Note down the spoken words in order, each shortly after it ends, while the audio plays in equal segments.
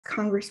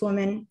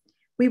Congresswoman.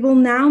 We will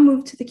now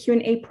move to the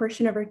Q&A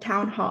portion of our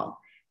town hall.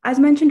 As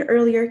mentioned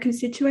earlier,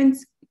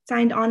 constituents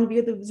signed on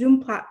via the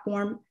Zoom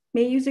platform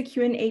may use the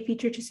Q&A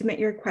feature to submit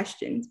your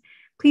questions.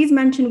 Please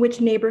mention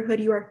which neighborhood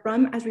you are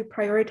from as we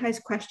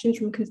prioritize questions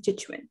from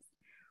constituents.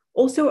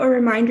 Also, a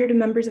reminder to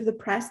members of the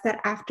press that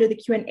after the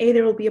Q&A,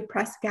 there will be a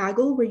press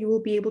gaggle where you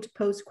will be able to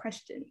pose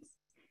questions.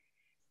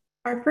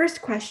 Our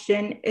first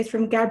question is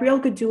from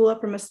Gabrielle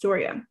Gadula from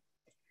Astoria.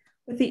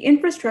 With the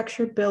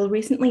infrastructure bill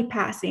recently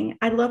passing,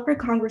 I'd love for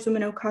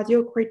Congresswoman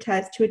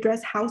Ocasio-Cortez to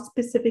address how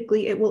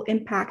specifically it will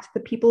impact the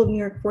people of New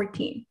York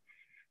 14.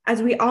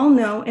 As we all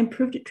know,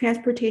 improved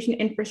transportation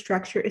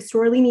infrastructure is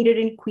sorely needed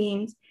in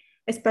Queens,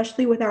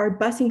 especially with our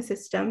busing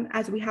system,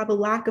 as we have a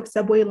lack of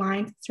subway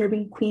lines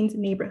serving Queens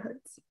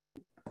neighborhoods.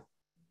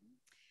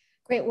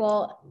 Great.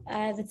 Well,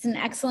 that's an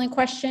excellent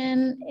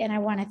question, and I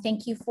want to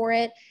thank you for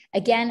it.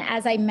 Again,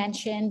 as I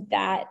mentioned,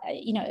 that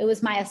it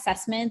was my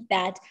assessment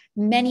that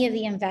many of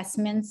the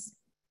investments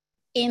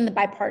in the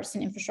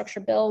bipartisan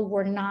infrastructure bill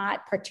were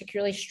not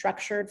particularly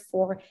structured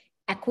for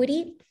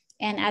equity.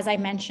 And as I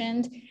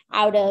mentioned,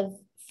 out of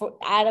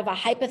a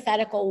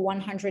hypothetical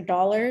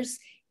 $100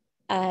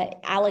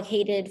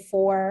 allocated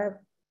for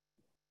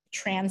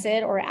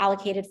transit or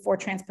allocated for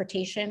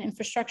transportation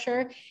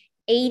infrastructure,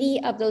 80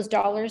 of those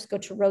dollars go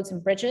to roads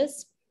and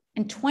bridges,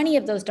 and 20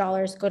 of those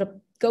dollars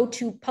go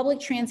to public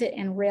transit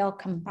and rail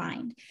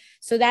combined.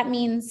 So that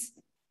means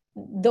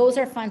those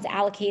are funds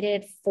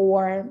allocated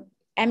for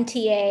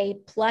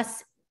MTA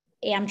plus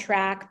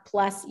Amtrak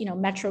plus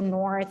Metro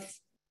North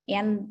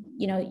and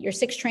your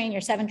 6 train,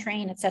 your 7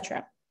 train, et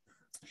cetera.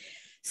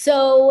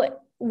 So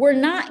we're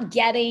not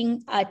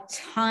getting a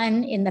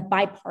ton in the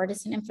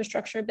bipartisan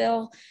infrastructure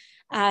bill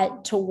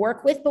to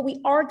work with, but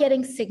we are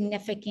getting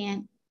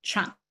significant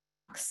chunks.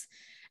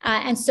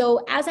 And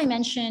so, as I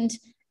mentioned,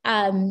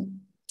 Governor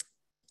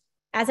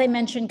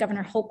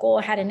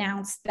Hochul had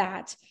announced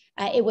that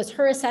it was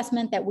her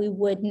assessment that we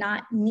would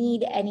not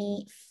need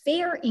any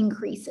fare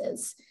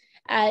increases,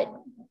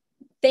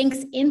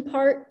 thanks in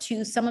part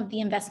to some of the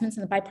investments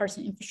in the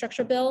bipartisan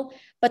infrastructure bill,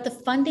 but the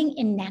funding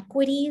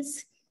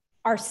inequities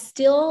are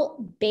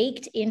still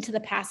baked into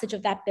the passage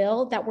of that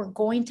bill that we're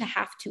going to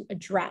have to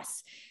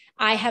address.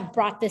 I have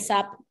brought this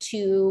up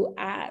to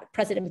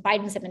President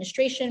Biden's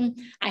administration.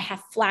 I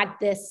have flagged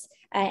this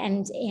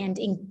and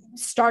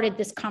started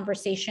this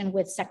conversation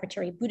with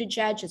Secretary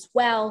Buttigieg as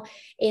well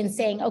in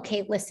saying,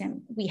 okay,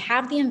 listen, we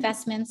have the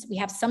investments. We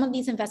have some of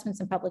these investments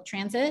in public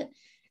transit.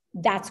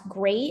 That's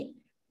great,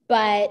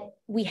 but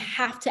we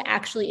have to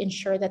actually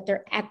ensure that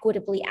they're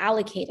equitably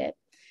allocated,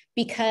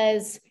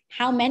 because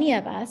how many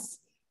of us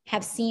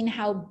have seen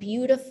how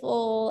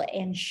beautiful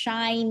and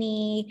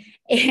shiny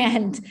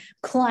and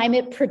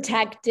climate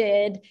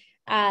protected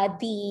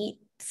the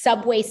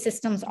subway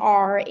systems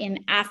are in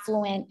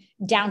affluent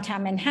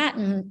downtown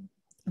Manhattan,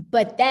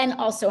 but then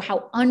also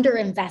how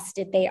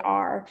underinvested they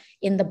are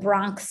in the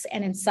Bronx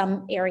and in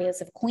some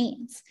areas of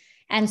Queens.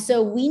 And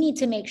so we need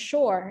to make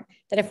sure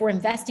that if we're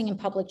investing in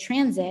public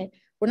transit,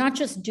 we're not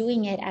just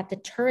doing it at the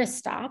tourist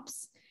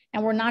stops,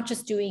 and we're not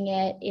just doing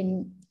it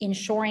in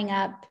shoring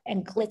up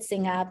and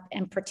glitzing up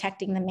and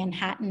protecting the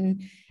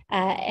Manhattan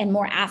and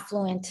more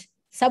affluent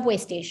subway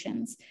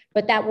stations,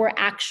 but that we're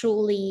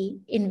actually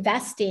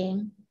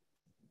investing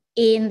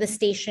in the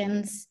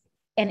stations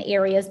and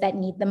areas that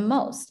need them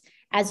most.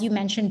 As you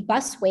mentioned,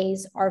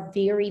 busways are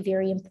very,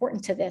 very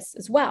important to this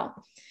as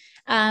well.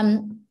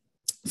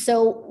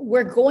 So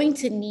we're going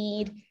to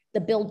need the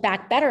Build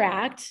Back Better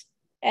Act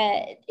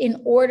in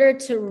order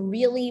to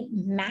really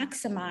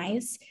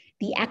maximize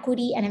the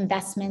equity and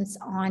investments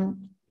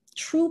on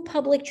true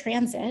public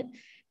transit,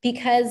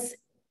 because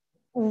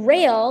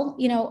rail,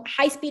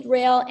 high-speed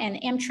rail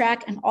and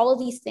Amtrak and all of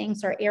these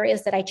things are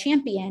areas that I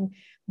champion,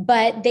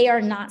 but they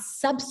are not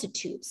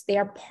substitutes. They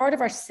are part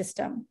of our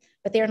system,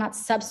 but they are not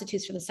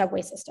substitutes for the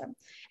subway system.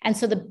 And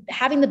so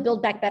having the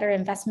Build Back Better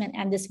investment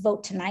and this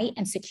vote tonight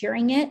and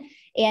securing it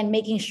and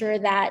making sure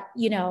that,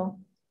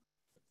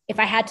 if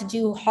I had to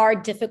do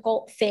hard,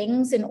 difficult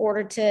things in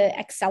order to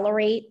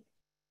accelerate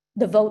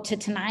the vote to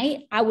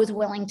tonight, I was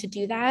willing to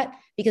do that,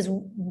 because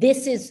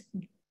this is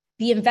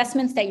the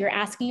investments that you're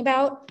asking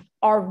about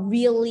are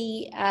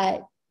really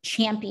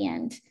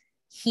championed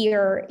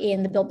here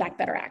in the Build Back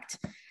Better Act.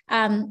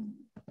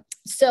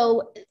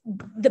 So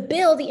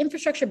the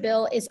infrastructure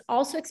bill is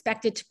also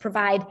expected to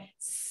provide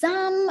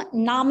some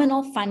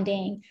nominal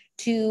funding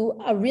to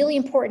a really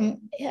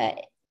important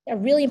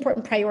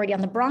priority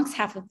on the Bronx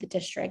half of the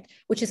district,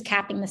 which is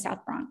capping the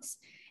South Bronx.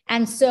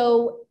 And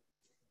so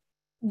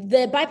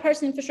the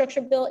bipartisan infrastructure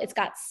bill, it's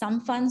got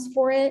some funds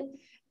for it,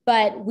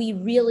 but we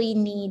really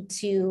need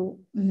to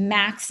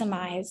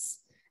maximize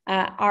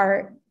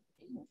our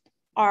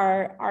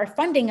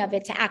funding of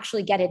it to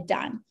actually get it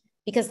done.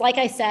 Because like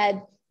I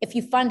said, if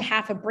you fund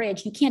half a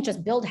bridge, you can't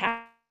just build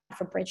half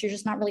a bridge. You're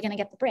just not really going to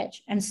get the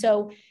bridge. And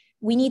so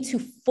we need to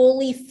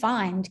fully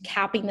fund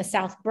capping the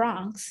South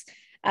Bronx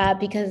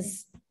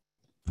because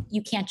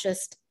you can't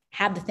just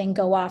have the thing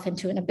go off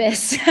into an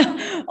abyss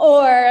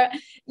or,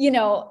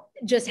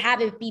 just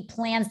have it be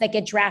plans that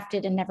get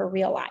drafted and never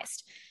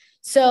realized.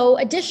 So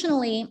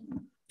additionally,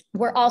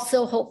 we're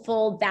also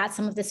hopeful that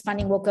some of this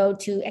funding will go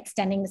to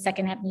extending the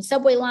Second Avenue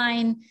subway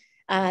line,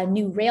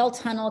 new rail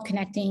tunnel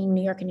connecting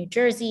New York and New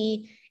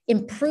Jersey,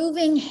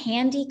 improving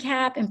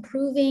handicap,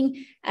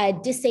 improving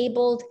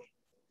disabled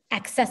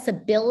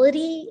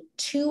accessibility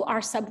to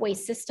our subway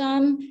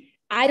system.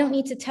 I don't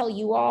need to tell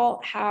you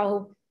all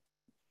how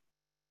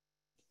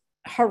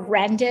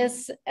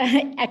horrendous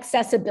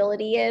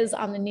accessibility is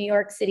on the New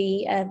York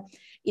City,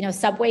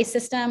 subway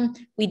system.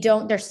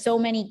 There's so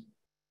many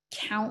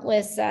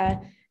countless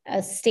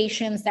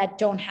stations that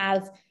don't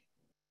have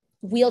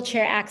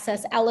wheelchair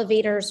access,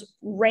 elevators,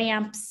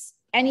 ramps.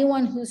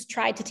 Anyone who's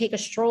tried to take a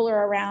stroller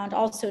around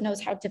also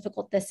knows how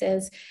difficult this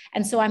is.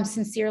 And so I'm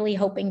sincerely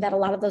hoping that a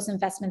lot of those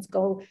investments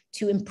go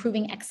to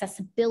improving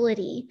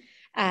accessibility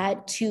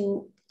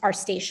to our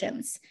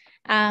stations.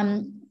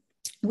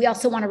 We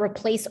also want to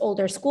replace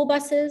older school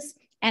buses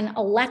and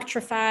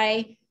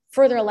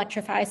further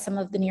electrify some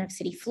of the New York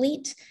City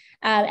fleet,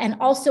 and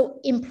also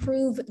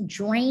improve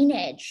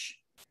drainage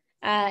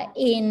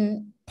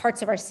in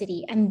parts of our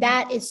city. And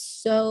that is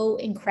so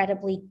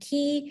incredibly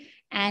key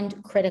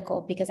and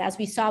critical, because as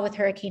we saw with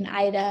Hurricane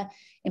Ida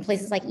in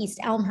places like East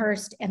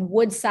Elmhurst and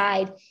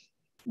Woodside,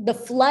 the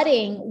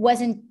flooding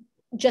wasn't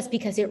just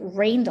because it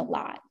rained a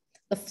lot.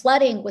 The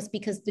flooding was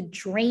because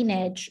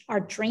our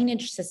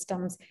drainage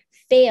systems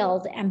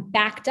failed and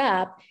backed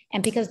up.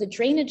 And because the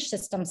drainage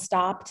system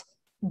stopped,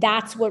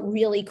 that's what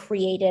really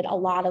created a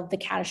lot of the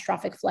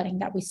catastrophic flooding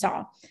that we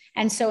saw.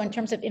 And so in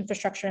terms of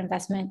infrastructure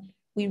investment,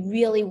 we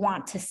really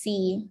want to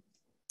see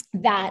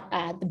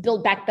that the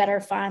Build Back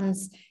Better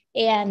funds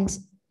and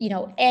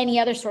any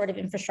other sort of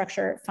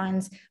infrastructure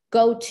funds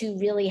go to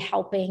really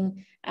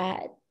helping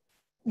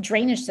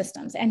drainage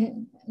systems,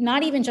 and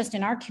not even just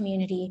in our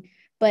community,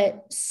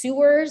 but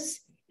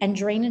sewers and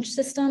drainage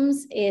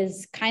systems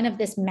is kind of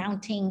this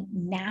mounting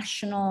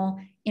national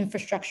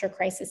infrastructure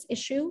crisis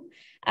issue.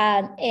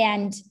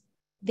 And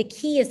the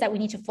key is that we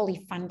need to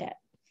fully fund it.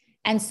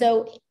 And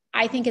so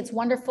I think it's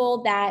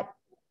wonderful that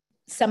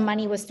some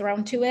money was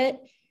thrown to it,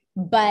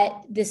 but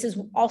this is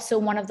also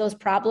one of those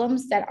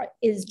problems that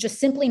is just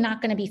simply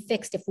not going to be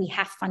fixed if we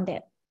half fund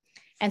it.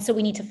 And so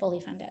we need to fully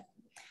fund it.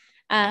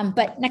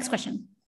 But next question.